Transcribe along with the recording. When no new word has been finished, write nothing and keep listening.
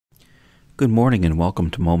Good morning and welcome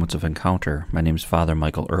to Moments of Encounter. My name is Father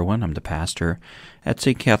Michael Irwin. I'm the pastor at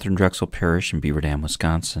St. Catherine Drexel Parish in Beaver Dam,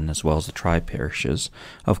 Wisconsin, as well as the tri-parishes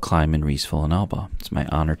of Kleiman, Reesville, and Elba. It's my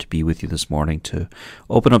honor to be with you this morning to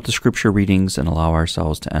open up the scripture readings and allow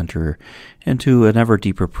ourselves to enter into an ever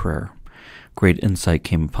deeper prayer. Great insight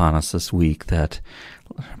came upon us this week that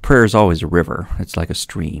prayer is always a river. It's like a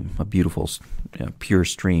stream, a beautiful, pure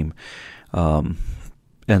stream.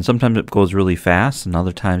 And sometimes it goes really fast, and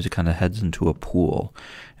other times it kind of heads into a pool.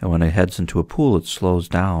 And when it heads into a pool, it slows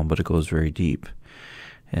down, but it goes very deep.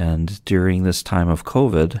 And during this time of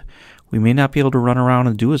COVID, we may not be able to run around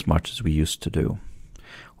and do as much as we used to do.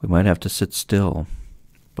 We might have to sit still,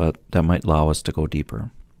 but that might allow us to go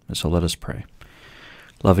deeper. And so let us pray.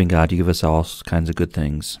 Loving God, you give us all kinds of good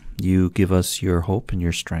things. You give us your hope and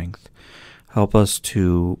your strength. Help us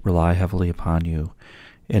to rely heavily upon you,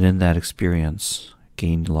 and in that experience,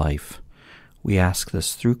 gain life. We ask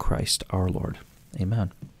this through Christ our Lord.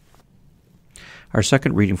 Amen. Our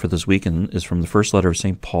second reading for this weekend is from the first letter of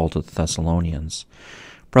St. Paul to the Thessalonians.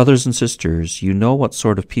 Brothers and sisters, you know what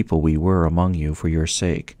sort of people we were among you for your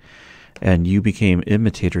sake, and you became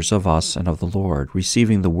imitators of us and of the Lord,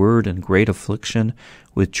 receiving the word in great affliction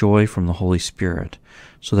with joy from the Holy Spirit,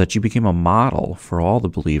 so that you became a model for all the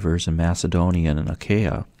believers in Macedonia and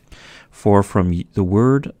Achaia. For from the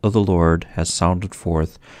word of the Lord has sounded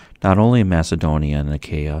forth, not only in Macedonia and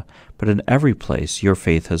Achaia, but in every place your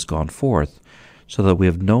faith has gone forth, so that we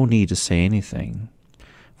have no need to say anything.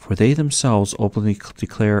 For they themselves openly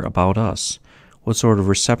declare about us what sort of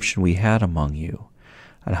reception we had among you,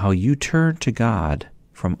 and how you turned to God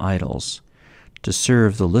from idols, to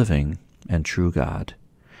serve the living and true God,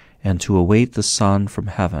 and to await the Son from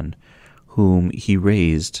heaven, whom he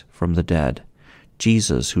raised from the dead,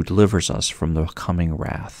 Jesus, who delivers us from the coming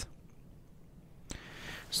wrath.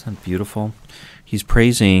 Isn't that beautiful? He's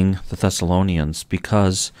praising the Thessalonians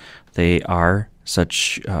because they are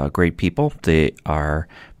such great people. They are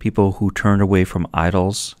people who turned away from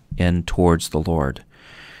idols and towards the Lord.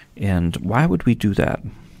 And why would we do that?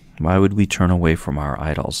 Why would we turn away from our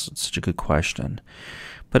idols? It's such a good question.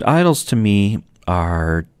 But idols to me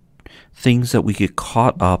are things that we get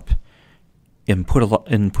caught up in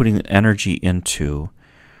putting energy into,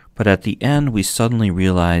 but at the end we suddenly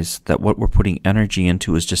realize that what we're putting energy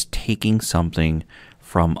into is just taking something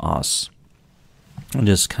from us and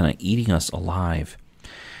just kind of eating us alive.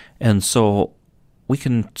 And so we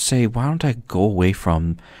can say, why don't I go away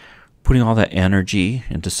from putting all that energy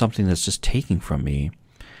into something that's just taking from me,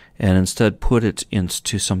 and instead put it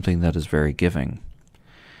into something that is very giving.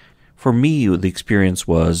 For me, the experience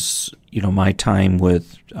was, my time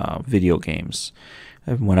with video games.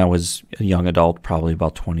 When I was a young adult, probably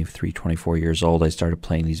about 23, 24 years old, I started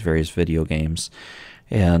playing these various video games.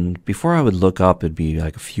 And before I would look up, it'd be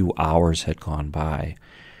like a few hours had gone by.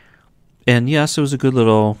 And yes, it was a good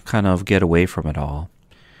little kind of get away from it all.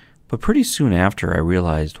 But pretty soon after, I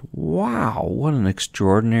realized, wow, what an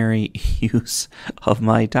extraordinary use of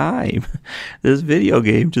my time. This video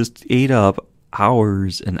game just ate up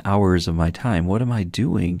hours and hours of my time. What am I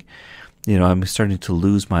doing? I'm starting to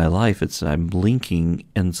lose my life. I'm blinking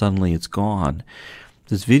and suddenly it's gone.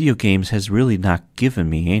 This video games has really not given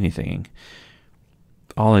me anything.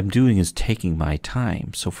 All I'm doing is taking my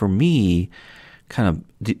time. So for me, kind of,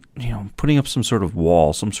 putting up some sort of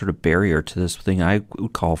wall, some sort of barrier to this thing I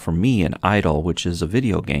would call for me an idol, which is a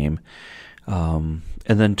video game, and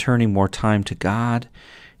then turning more time to God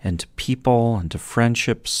and to people and to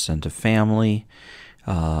friendships and to family,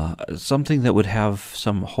 something that would have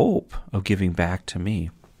some hope of giving back to me.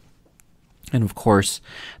 And of course,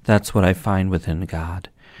 that's what I find within God.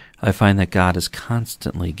 I find that God is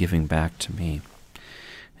constantly giving back to me.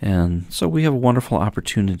 And so we have a wonderful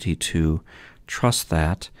opportunity to trust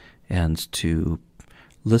that and to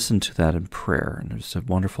listen to that in prayer. And there's a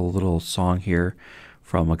wonderful little song here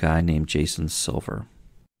from a guy named Jason Silver.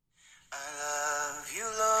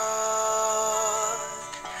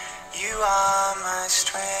 My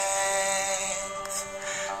strength,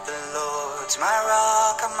 the Lord's my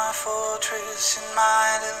rock and my fortress and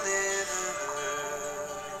my deliverer.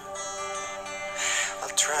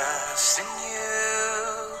 I'll trust in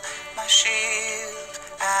you, my shield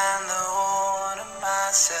and the horn of my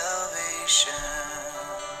salvation,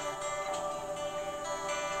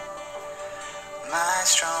 my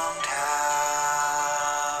strong tower.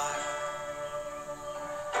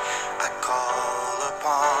 I call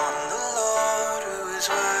upon the Lord who is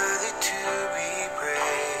worthy to be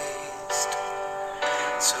praised,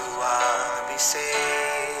 so I'll be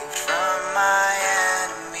saved from my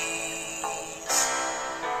enemies.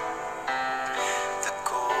 The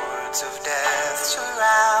cords of death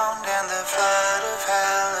surround and the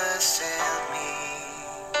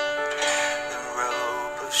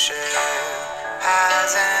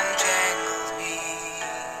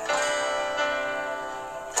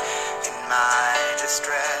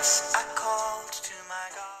I called to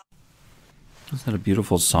my God. Isn't that a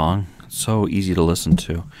beautiful song? It's so easy to listen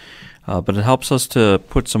to. But it helps us to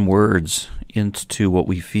put some words into what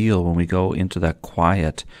we feel when we go into that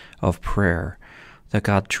quiet of prayer, that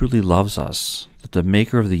God truly loves us, that the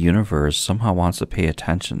maker of the universe somehow wants to pay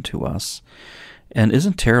attention to us, and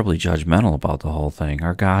isn't terribly judgmental about the whole thing.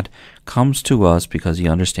 Our God comes to us because he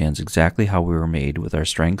understands exactly how we were made, with our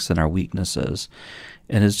strengths and our weaknesses,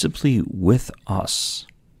 and is simply with us,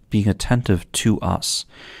 being attentive to us.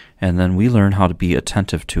 And then we learn how to be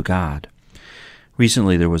attentive to God.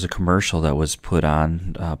 Recently, there was a commercial that was put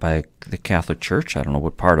on by the Catholic Church. I don't know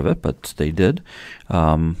what part of it, but they did.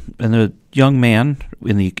 And the young man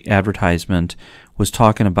in the advertisement was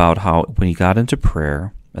talking about how when he got into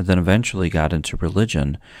prayer and then eventually got into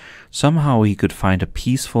religion, somehow he could find a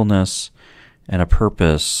peacefulness and a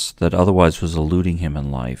purpose that otherwise was eluding him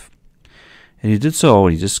in life. And he did so,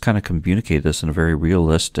 he just kind of communicated this in a very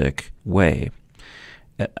realistic way.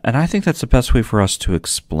 And I think that's the best way for us to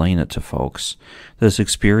explain it to folks. This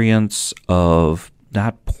experience of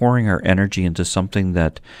not pouring our energy into something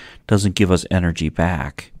that doesn't give us energy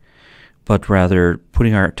back, but rather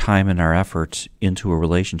putting our time and our efforts into a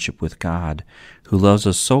relationship with God, who loves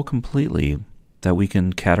us so completely that we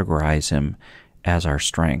can categorize him as our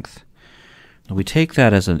strength. We take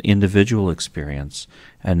that as an individual experience,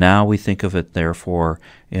 and now we think of it, therefore,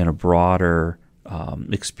 in a broader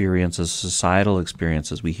experiences, societal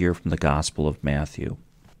experiences we hear from the Gospel of Matthew.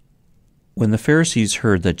 When the Pharisees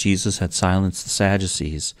heard that Jesus had silenced the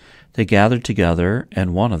Sadducees, they gathered together,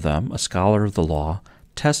 and one of them, a scholar of the law,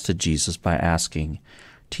 tested Jesus by asking,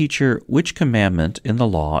 "Teacher, which commandment in the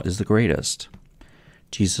law is the greatest?"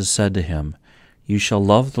 Jesus said to him, "You shall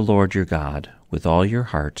love the Lord your God with all your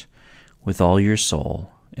heart, with all your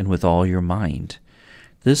soul, and with all your mind.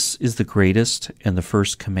 This is the greatest and the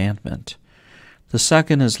first commandment. The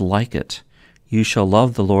second is like it. You shall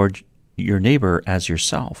love the Lord your neighbor as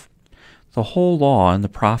yourself. The whole law and the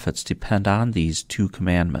prophets depend on these two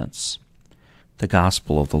commandments." The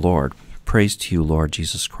Gospel of the Lord. Praise to you, Lord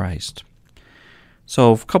Jesus Christ.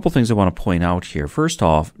 So a couple things I want to point out here. First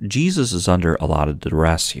off, Jesus is under a lot of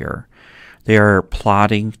duress here. They are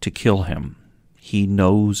plotting to kill him. He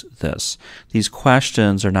knows this. These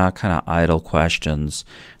questions are not kind of idle questions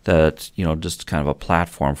that, just kind of a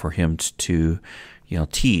platform for him to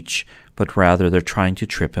teach, but rather they're trying to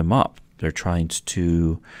trip him up. They're trying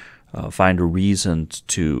to find a reason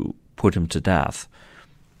to put him to death.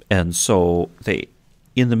 And so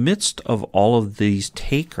in the midst of all of these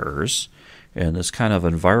takers and this kind of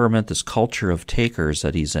environment, this culture of takers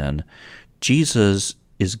that he's in, Jesus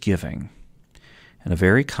is giving in a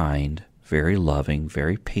very kind, very loving,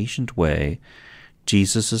 very patient way.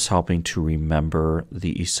 Jesus is helping to remember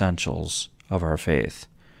the essentials of our faith.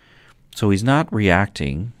 So he's not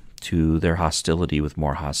reacting to their hostility with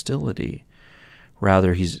more hostility.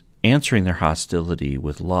 Rather, he's answering their hostility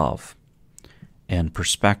with love and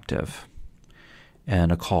perspective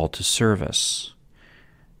and a call to service.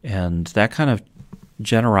 And that kind of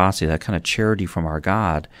generosity, that kind of charity from our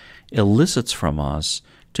God elicits from us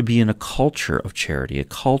to be in a culture of charity, a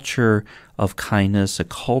culture of kindness, a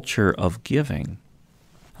culture of giving.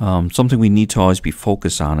 Something we need to always be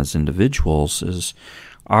focused on as individuals is,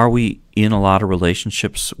 are we in a lot of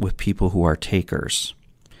relationships with people who are takers?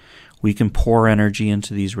 We can pour energy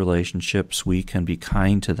into these relationships, we can be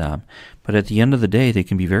kind to them, but at the end of the day, they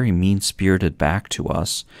can be very mean-spirited back to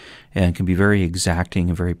us and can be very exacting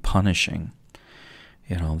and very punishing.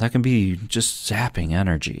 That can be just zapping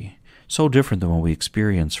energy. So different than what we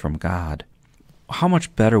experience from God. How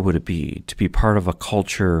much better would it be to be part of a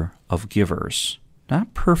culture of givers?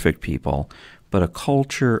 Not perfect people, but a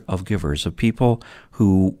culture of givers, of people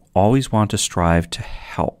who always want to strive to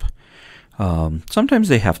help. Sometimes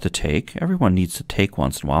they have to take. Everyone needs to take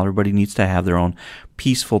once in a while. Everybody needs to have their own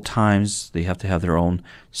peaceful times. They have to have their own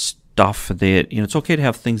stuff. It's okay to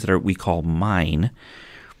have things that we call mine.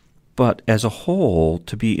 But as a whole,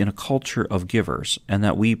 to be in a culture of givers, and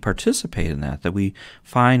that we participate in that we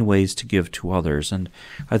find ways to give to others. And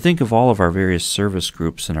I think of all of our various service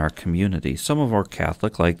groups in our community. Some of our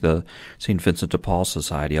Catholic, like the St. Vincent de Paul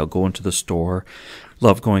Society. I'll go into the store,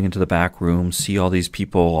 love going into the back room, see all these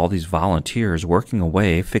people, all these volunteers working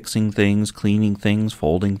away, fixing things, cleaning things,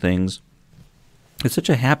 folding things. It's such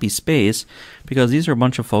a happy space because these are a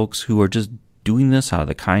bunch of folks who are just doing this out of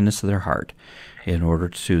the kindness of their heart, in order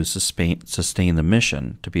to sustain the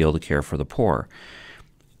mission to be able to care for the poor.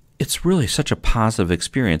 It's really such a positive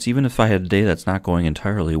experience. Even if I had a day that's not going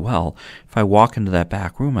entirely well, if I walk into that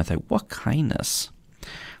back room, I think, what kindness.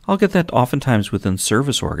 I'll get that oftentimes within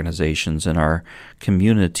service organizations in our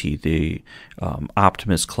community, the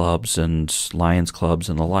Optimist clubs and Lions clubs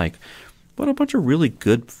and the like, but a bunch of really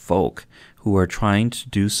good folk who are trying to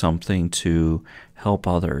do something to help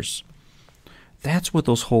others. That's what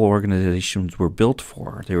those whole organizations were built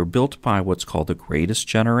for. They were built by what's called the Greatest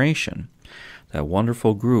Generation, that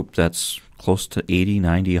wonderful group that's close to 80,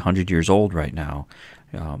 90, 100 years old right now.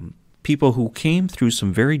 People who came through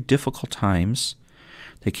some very difficult times.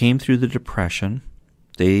 They came through the Depression.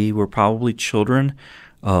 They were probably children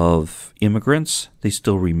of immigrants. They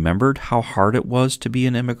still remembered how hard it was to be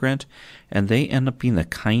an immigrant, and they end up being the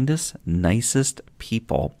kindest, nicest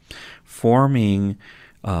people, forming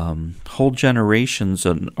whole generations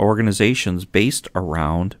and organizations based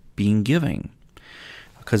around being giving,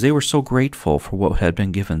 because they were so grateful for what had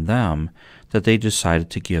been given them that they decided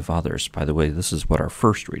to give others. By the way, this is what our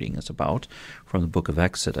first reading is about from the book of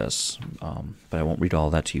Exodus, but I won't read all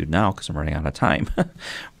that to you now because I'm running out of time.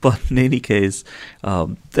 But in any case,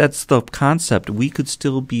 that's the concept. We could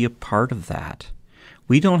still be a part of that.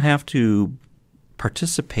 We don't have to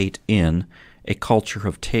participate in a culture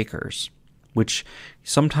of takers, which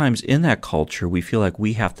sometimes in that culture we feel like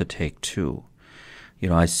we have to take too.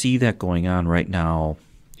 I see that going on right now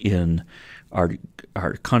in our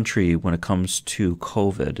country when it comes to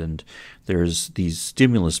COVID, and there's these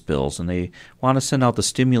stimulus bills, and they want to send out the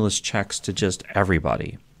stimulus checks to just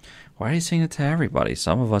everybody. Why are you saying it to everybody?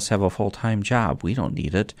 Some of us have a full-time job. We don't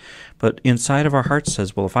need it. But inside of our hearts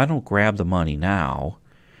says, well, if I don't grab the money now,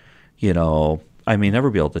 I may never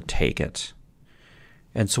be able to take it.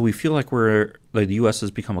 And so we feel like the U.S.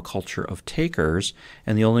 has become a culture of takers,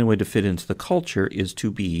 and the only way to fit into the culture is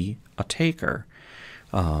to be a taker.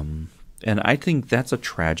 And I think that's a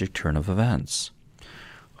tragic turn of events.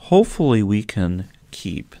 Hopefully we can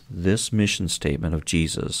keep this mission statement of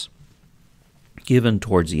Jesus, given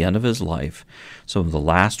towards the end of his life, some of the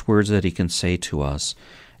last words that he can say to us,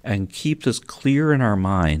 and keep this clear in our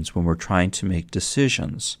minds when we're trying to make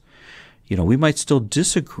decisions. We might still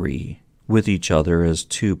disagree with each other as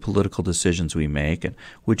to political decisions we make and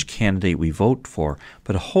which candidate we vote for,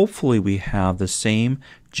 but hopefully we have the same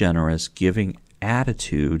generous, giving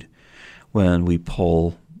attitude when we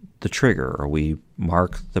pull the trigger or we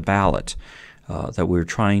mark the ballot, that we're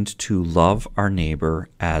trying to love our neighbor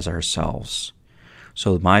as ourselves.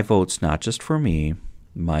 So my vote's not just for me,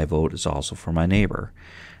 my vote is also for my neighbor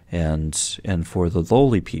and for the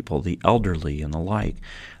lowly people, the elderly and the like.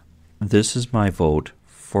 This is my vote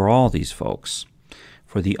for all these folks,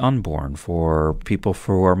 for the unborn, for people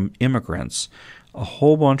who are immigrants, a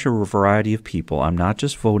whole bunch of variety of people. I'm not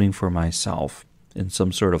just voting for myself in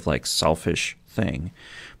some sort of selfish thing,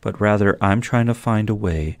 but rather I'm trying to find a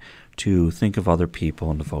way to think of other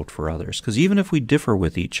people and to vote for others. Because even if we differ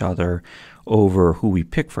with each other over who we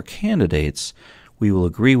pick for candidates, we will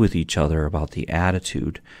agree with each other about the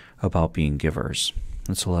attitude about being givers.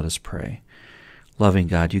 And so let us pray. Loving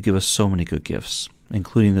God, you give us so many good gifts,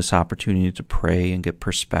 including this opportunity to pray and get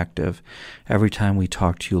perspective. Every time we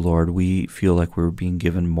talk to you, Lord, we feel like we're being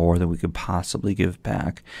given more than we could possibly give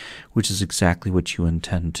back, which is exactly what you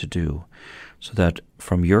intend to do, so that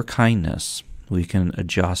from your kindness we can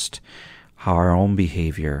adjust our own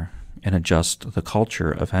behavior and adjust the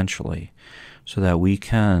culture eventually, so that we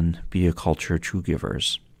can be a culture of true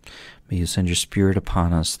givers. May you send your Spirit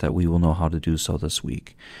upon us that we will know how to do so this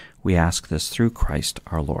week. We ask this through Christ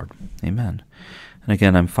our Lord. Amen. And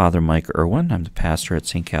again, I'm Father Mike Irwin. I'm the pastor at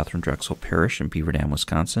St. Catherine Drexel Parish in Beaver Dam,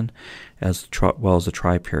 Wisconsin, as well as the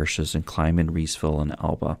tri-parishes in Kleiman, Reesville, and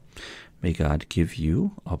Alba. May God give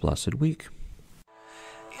you a blessed week.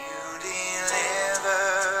 You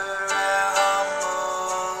deliver a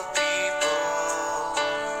humble people,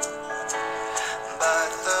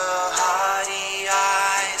 but the haughty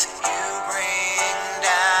eyes you bring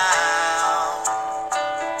down.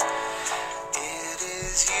 It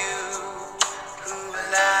is you who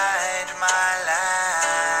light my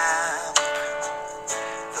lamp.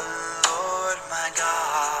 The Lord my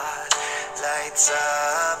God lights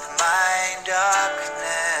up my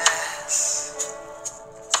darkness.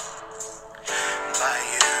 By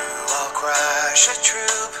you I'll crush a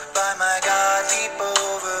troop, by my God leap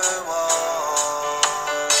over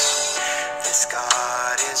walls. This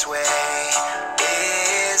God His way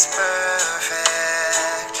is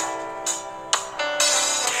perfect.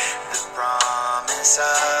 The promise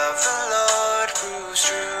of